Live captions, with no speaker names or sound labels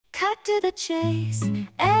Cut to the chase,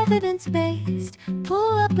 evidence-based.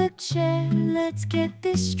 Pull up a chair, let's get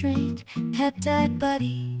this straight. Peptide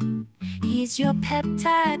buddy, he's your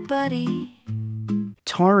peptide buddy.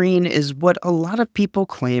 Taurine is what a lot of people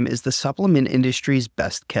claim is the supplement industry's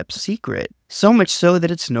best-kept secret. So much so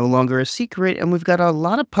that it's no longer a secret, and we've got a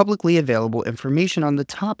lot of publicly available information on the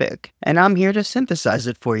topic. And I'm here to synthesize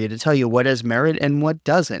it for you to tell you what has merit and what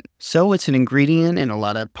doesn't. So it's an ingredient in a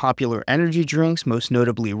lot of popular energy drinks, most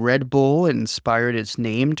notably Red Bull. It inspired its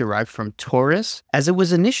name, derived from Taurus, as it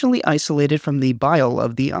was initially isolated from the bile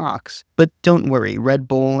of the ox. But don't worry, Red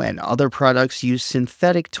Bull and other products use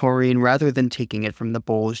synthetic taurine rather than taking it from the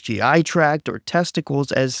bull's GI tract or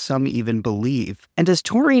testicles, as some even believe. And as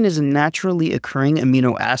taurine is a naturally occurring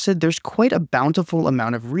amino acid, there's quite a bountiful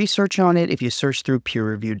amount of research on it if you search through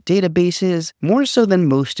peer-reviewed databases, more so than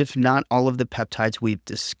most if not all of the peptides we've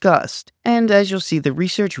discussed. And as you'll see, the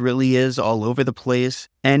research really is all over the place.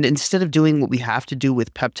 And instead of doing what we have to do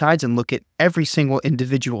with peptides and look at every single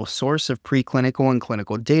individual source of preclinical and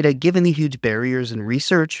clinical data, given the huge barriers in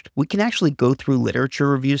research, we can actually go through literature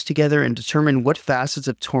reviews together and determine what facets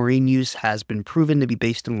of taurine use has been proven to be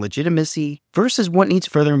based on legitimacy versus what needs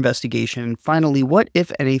further investigation, and finally, what,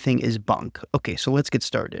 if anything, is bunk. Okay, so let's get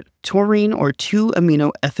started. Taurine, or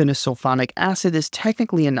 2-amino-ethanosulfonic acid, is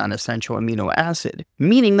technically a non-essential amino acid,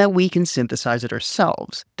 meaning that we can synthesize it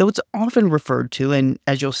ourselves, though it's often referred to, and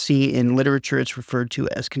as you'll see in literature, it's referred to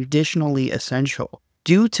as conditionally essential,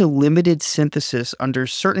 due to limited synthesis under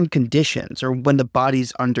certain conditions or when the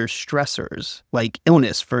body's under stressors, like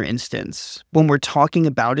illness, for instance. When we're talking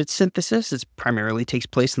about its synthesis, it primarily takes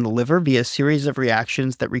place in the liver via a series of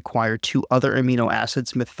reactions that require two other amino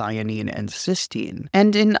acids, methionine and cysteine.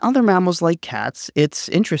 And in other mammals like cats, it's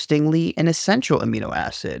interestingly an essential amino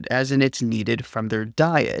acid, as in it's needed from their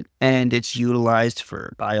diet, and it's utilized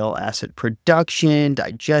for bile acid production,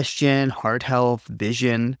 digestion, heart health,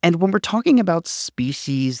 vision. And when we're talking about species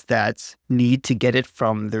that need to get it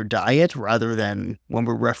from their diet rather than when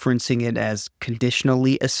we're referencing it as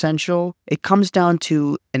conditionally essential, it comes down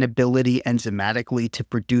to an ability enzymatically to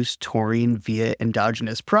produce taurine via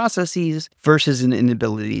endogenous processes versus an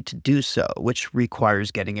inability to do so, which requires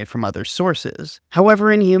getting it from other sources.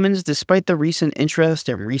 However, in humans, despite the recent interest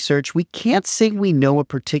and research, we can't say we know a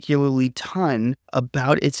particularly ton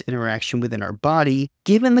about its interaction within our body,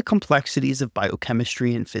 given the complexities of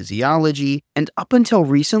biochemistry and physiology, and up until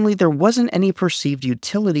recently, there wasn't any perceived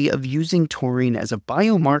utility of using taurine as a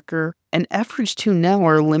biomarker, and efforts to now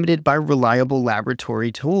are limited by reliable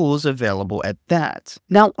laboratory tools available at that.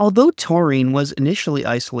 Now, although taurine was initially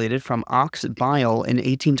isolated from ox bile in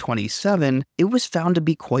 1827, it was found to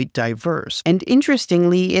be quite diverse, and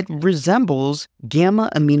interestingly, it resembles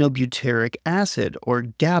gamma-aminobutyric acid, or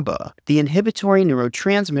GABA, the inhibitory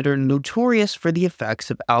neurotransmitter notorious for the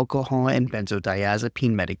effects of alcohol and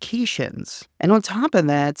benzodiazepine medications. And on top of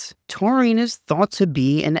that, taurine is thought to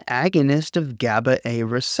be an agonist of GABA-A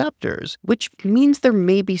receptors, which means there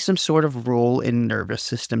may be some sort of role in nervous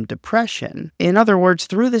system depression. In other words,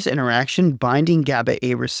 through this interaction, binding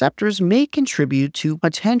GABA-A receptors may contribute to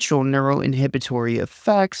potential neuroinhibitory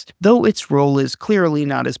effects, though its role is clearly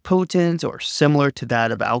not as potent or similar to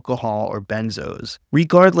that of alcohol or benzos.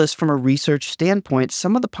 Regardless, from a research standpoint,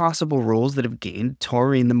 some of the possible roles that have gained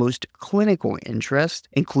taurine the most clinical interest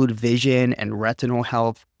include vision and retinal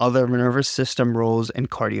health, other nervous system roles, and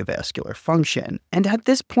cardiovascular function. And at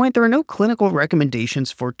this point, there are no clinical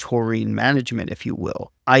recommendations for taurine management, if you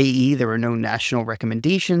will, i.e., there are no national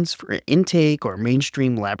recommendations for intake or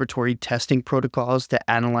mainstream laboratory testing protocols to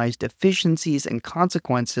analyze deficiencies and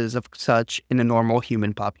consequences of such in a normal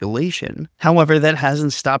human population. However, that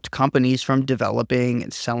hasn't stopped companies from developing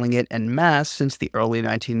and selling it en masse since the early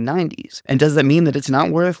 1990s. And does that mean that it's not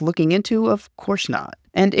worth looking into? Of course not.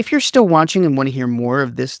 And if you're still watching and want to hear more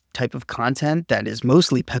of this type of content that is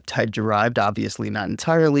mostly peptide derived, obviously not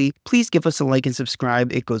entirely, please give us a like and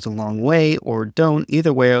subscribe. It goes a long way, or don't.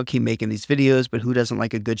 Either way, I'll keep making these videos, but who doesn't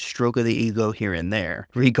like a good stroke of the ego here and there?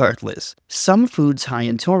 Regardless, some foods high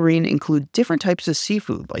in taurine include different types of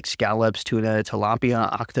seafood like scallops, tuna,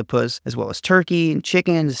 tilapia, octopus, as well as turkey,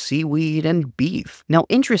 chicken, seaweed, and beef. Now,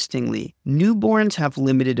 interestingly, newborns have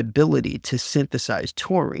limited ability to synthesize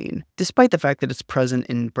taurine, despite the fact that it's present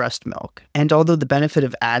in breast milk. And although the benefit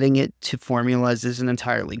of adding it to formulas isn't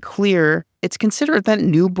entirely clear, it's considered that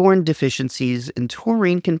newborn deficiencies in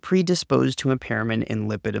taurine can predispose to impairment in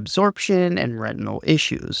lipid absorption and retinal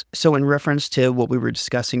issues. So in reference to what we were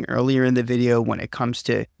discussing earlier in the video, when it comes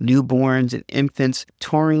to newborns and infants,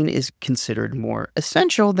 taurine is considered more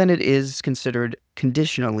essential than it is considered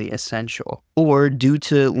conditionally essential. Or due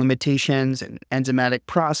to limitations in enzymatic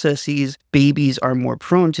processes, babies are more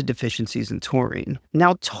prone to deficiencies in taurine.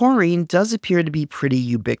 Now, taurine does appear to be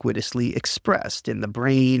pretty ubiquitously expressed in the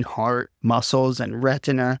brain, heart, muscles, and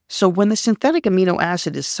retina. So when the synthetic amino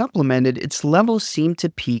acid is supplemented, its levels seem to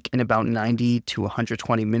peak in about 90 to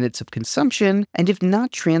 120 minutes of consumption, and if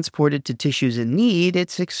not transported to tissues in need,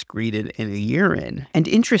 it's excreted in the urine. And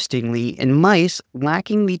interestingly, in mice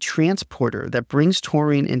lacking the transporter that brings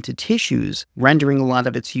taurine into tissues, rendering a lot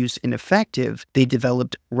of its use ineffective, they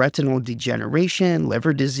developed retinal degeneration,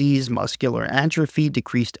 liver disease, muscular atrophy,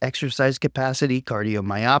 decreased exercise capacity,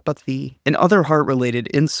 cardiomyopathy, and other heart-related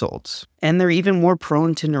insults. And they're even more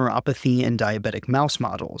prone to neuropathy in diabetic mouse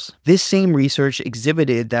models. This same research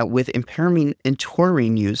exhibited that with impairment in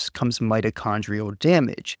taurine use comes mitochondrial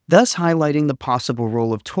damage, thus highlighting the possible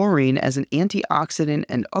role of taurine as an antioxidant,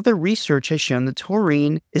 and other research has shown that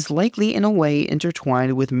taurine is likely in a way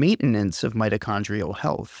intertwined with maintenance of mitochondrial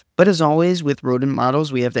health. But as always, with rodent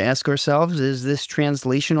models, we have to ask ourselves, is this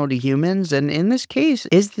translational to humans? And in this case,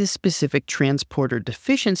 is this specific transporter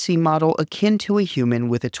deficiency model akin to a human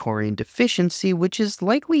with a taurine deficiency, which is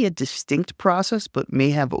likely a distinct process but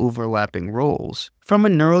may have overlapping roles? From a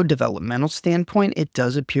neurodevelopmental standpoint, it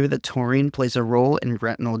does appear that taurine plays a role in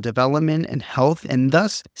retinal development and health, and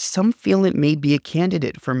thus some feel it may be a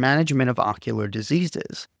candidate for management of ocular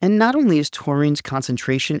diseases. And not only is taurine's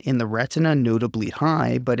concentration in the retina notably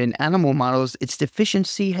high, but in animal models, its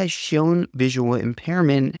deficiency has shown visual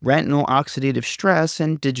impairment, retinal oxidative stress,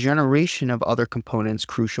 and degeneration of other components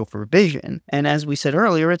crucial for vision. And as we said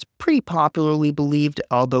earlier, it's pretty popularly believed,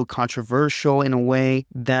 although controversial in a way,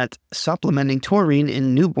 that supplementing taurine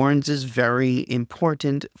in newborns is very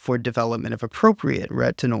important for development of appropriate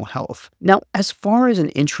retinal health. Now, as far as an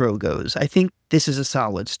intro goes, I think this is a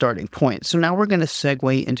solid starting point. So now we're going to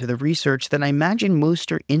segue into the research that I imagine most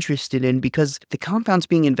are interested in, because the compound's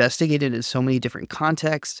being investigated in so many different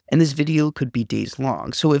contexts, and this video could be days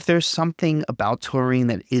long. So if there's something about taurine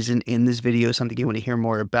that isn't in this video, something you want to hear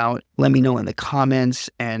more about, let me know in the comments,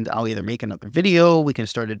 and I'll either make another video, we can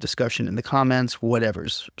start a discussion in the comments,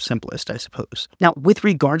 whatever's simplest, I suppose. Now, with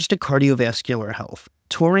regards to cardiovascular health,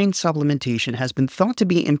 taurine supplementation has been thought to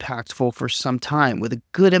be impactful for some time, with a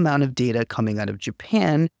good amount of data coming out of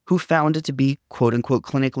Japan, who found it to be quote-unquote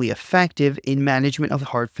clinically effective in management of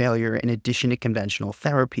heart failure in addition to conventional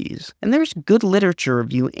therapies. And there's good literature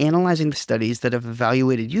review analyzing the studies that have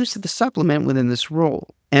evaluated use of the supplement within this role.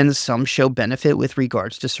 And some show benefit with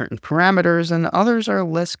regards to certain parameters, and others are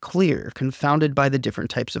less clear, confounded by the different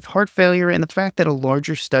types of heart failure and the fact that a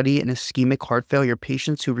larger study in ischemic heart failure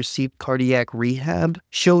patients who received cardiac rehab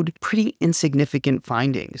showed pretty insignificant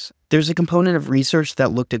findings. There's a component of research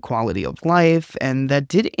that looked at quality of life, and that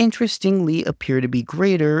did interestingly appear to be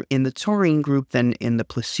greater in the taurine group than in the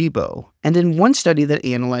placebo. And in one study that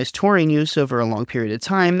analyzed taurine use over a long period of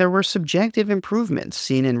time, there were subjective improvements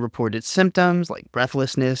seen in reported symptoms like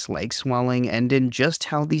breathlessness, leg swelling, and in just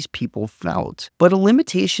how these people felt. But a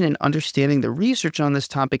limitation in understanding the research on this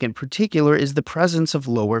topic in particular is the presence of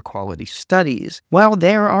lower quality studies. While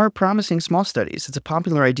there are promising small studies, it's a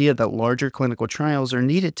popular idea that larger clinical trials are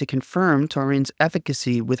needed to confirm taurine's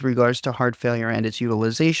efficacy with regards to heart failure and its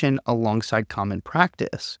utilization alongside common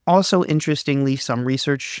practice. Also, interestingly, some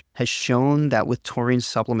research has shown that with taurine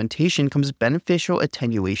supplementation comes beneficial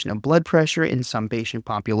attenuation of blood pressure in some patient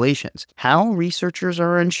populations. How? Researchers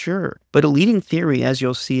are unsure. But a leading theory, as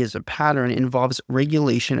you'll see as a pattern, involves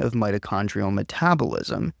regulation of mitochondrial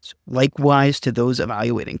metabolism. Likewise, to those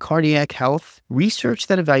evaluating cardiac health, research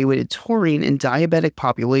that evaluated taurine in diabetic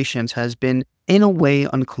populations has been in a way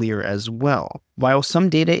unclear as well. While some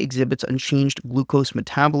data exhibits unchanged glucose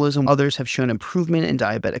metabolism, others have shown improvement in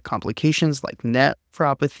diabetic complications like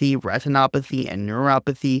nephropathy, retinopathy, and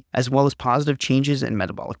neuropathy, as well as positive changes in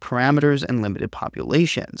metabolic parameters in limited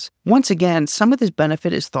populations. Once again, some of this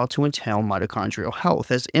benefit is thought to entail mitochondrial health,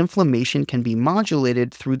 as inflammation can be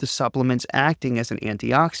modulated through the supplements acting as an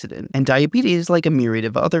antioxidant, and diabetes, like a myriad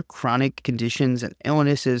of other chronic conditions and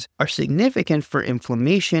illnesses, are significant for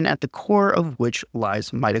inflammation, at the core of which lies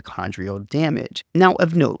mitochondrial damage. Now,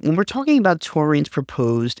 of note, when we're talking about taurine's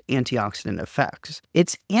proposed antioxidant effects,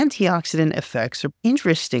 its antioxidant effects are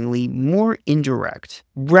interestingly more indirect.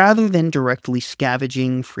 Rather than directly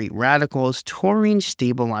scavenging free radicals, taurine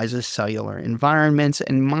stabilizes cellular environments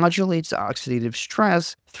and modulates oxidative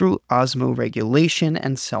stress through osmoregulation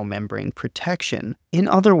and cell membrane protection. In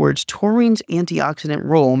other words, taurine's antioxidant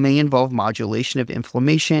role may involve modulation of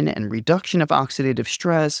inflammation and reduction of oxidative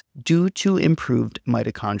stress due to improved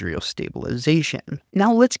mitochondrial stabilization.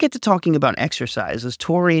 Now let's get to talking about exercise, as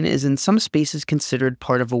taurine is in some spaces considered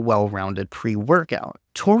part of a well-rounded pre-workout.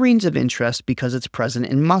 Taurine's of interest because it's present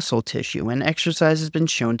in muscle tissue, and exercise has been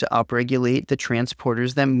shown to upregulate the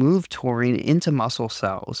transporters that move taurine into muscle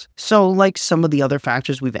cells. So, like some of the other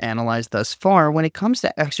factors we've analyzed thus far, when it comes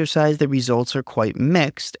to exercise, the results are quite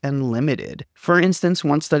mixed and limited. For instance,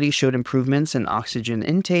 one study showed improvements in oxygen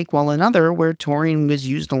intake, while another, where taurine was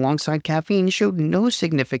used alongside caffeine, showed no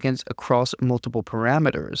significance across multiple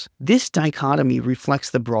parameters. This dichotomy reflects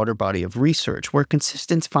the broader body of research, where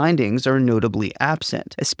consistent findings are notably absent,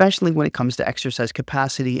 especially when it comes to exercise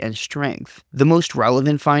capacity and strength. The most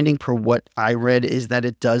relevant finding, per what I read, is that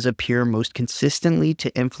it does appear most consistently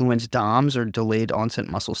to influence DOMS, or delayed onset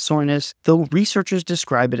muscle soreness, though researchers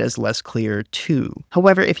describe it as less clear too.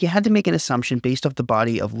 However, if you had to make an assumption based off the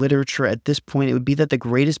body of literature at this point, it would be that the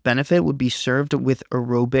greatest benefit would be served with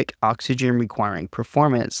aerobic oxygen requiring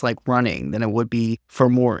performance like running than it would be for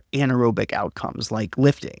more anaerobic outcomes like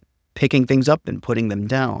lifting, picking things up and putting them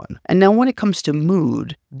down. And now when it comes to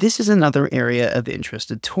mood, this is another area of interest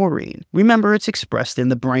to taurine. Remember, it's expressed in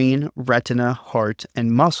the brain, retina, heart,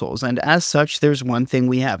 and muscles, and as such, there's one thing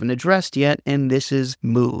we haven't addressed yet, and this is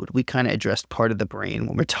mood. We kind of addressed part of the brain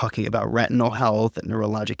when we're talking about retinal health and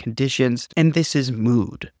neurologic conditions, and this is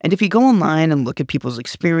mood. And if you go online and look at people's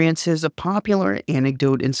experiences, a popular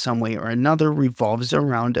anecdote in some way or another revolves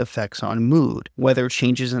around effects on mood, whether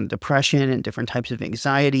changes in depression and different types of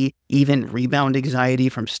anxiety, even rebound anxiety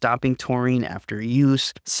from stopping taurine after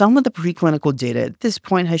use. Some of the preclinical data at this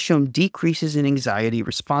point has shown decreases in anxiety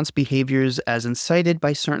response behaviors as incited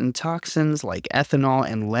by certain toxins like ethanol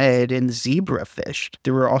and lead in zebrafish.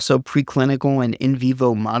 There are also preclinical and in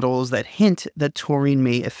vivo models that hint that taurine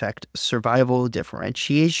may affect survival,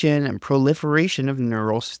 differentiation, and proliferation of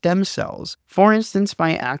neural stem cells. For instance,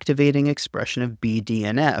 by activating expression of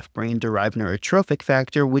BDNF, brain-derived neurotrophic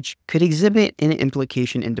factor, which could exhibit an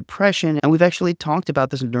implication in depression, and we've actually talked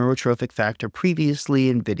about this neurotrophic factor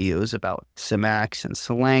previously in videos about Cimax and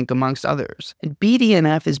Salank, amongst others. And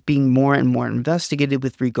BDNF is being more and more investigated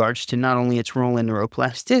with regards to not only its role in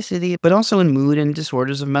neuroplasticity, but also in mood and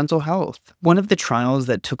disorders of mental health. One of the trials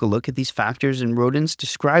that took a look at these factors in rodents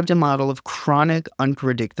described a model of chronic,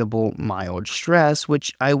 unpredictable, mild stress,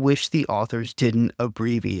 which I wish the authors didn't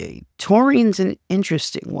abbreviate. Taurine's an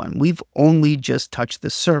interesting one. We've only just touched the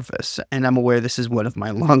surface, and I'm aware this is one of my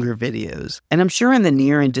longer videos. And I'm sure in the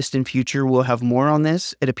near and distant future we'll have more on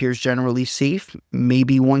this. It appears generally safe.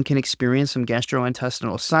 Maybe one can experience some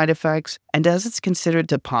gastrointestinal side effects, and as it's considered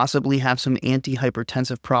to possibly have some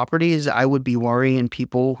antihypertensive properties, I would be worrying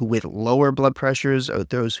people who with lower blood pressures or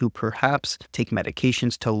those who perhaps take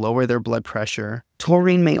medications to lower their blood pressure.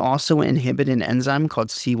 Taurine may also inhibit an enzyme called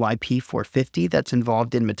CYP450 that's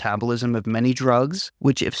involved in metabolism of many drugs,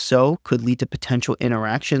 which if so, could lead to potential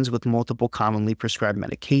interactions with multiple commonly prescribed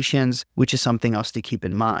medications, which is something else to keep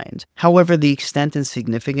in mind. However, the extent and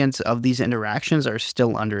significance of these interactions are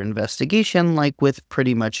still under investigation, like with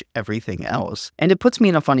pretty much everything else. And it puts me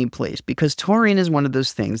in a funny place, because taurine is one of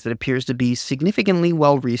those things that appears to be significantly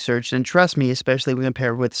well researched, and trust me, especially when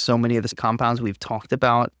compared with so many of the compounds we've talked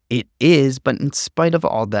about, it is, but in spite of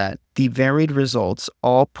all that, the varied results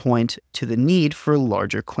all point to the need for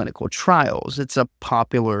larger clinical trials. It's a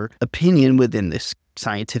popular opinion within this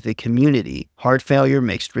scientific community. Heart failure,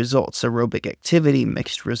 mixed results. Aerobic activity,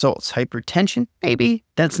 mixed results. Hypertension, maybe.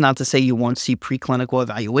 That's not to say you won't see preclinical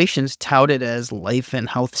evaluations touted as life and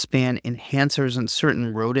health span enhancers in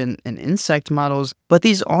certain rodent and insect models, but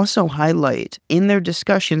these also highlight in their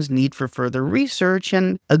discussions need for further research,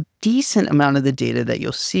 and a decent amount of the data that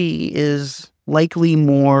you'll see is likely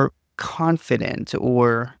more confident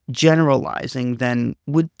or generalizing than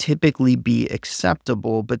would typically be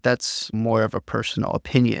acceptable, but that's more of a personal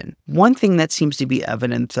opinion. One thing that seems to be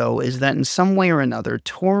evident, though, is that in some way or another,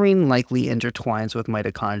 taurine likely intertwines with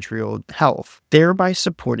mitochondrial health, thereby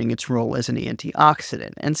supporting its role as an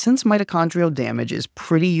antioxidant. And since mitochondrial damage is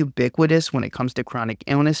pretty ubiquitous when it comes to chronic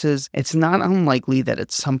illnesses, it's not unlikely that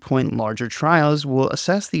at some point larger trials will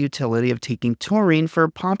assess the utility of taking taurine for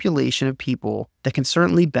a population of people that can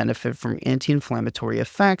certainly benefit from anti-inflammatory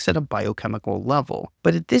effects effects at a biochemical level.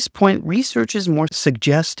 But at this point, research is more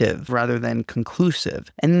suggestive rather than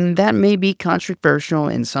conclusive. And that may be controversial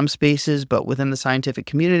in some spaces, but within the scientific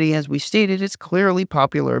community, as we stated, it's clearly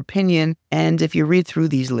popular opinion. And if you read through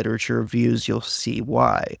these literature reviews, you'll see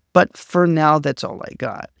why. But for now, that's all I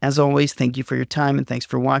got. As always, thank you for your time and thanks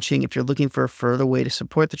for watching. If you're looking for a further way to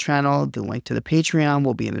support the channel, the link to the Patreon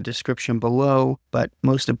will be in the description below. But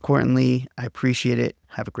most importantly, I appreciate it.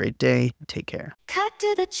 Have a great day. Take care. Cut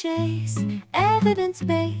to the chase,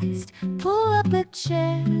 evidence-based. Pull up a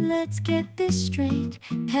chair, let's get this straight.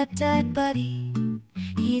 Peptide buddy,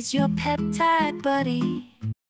 he's your peptide buddy.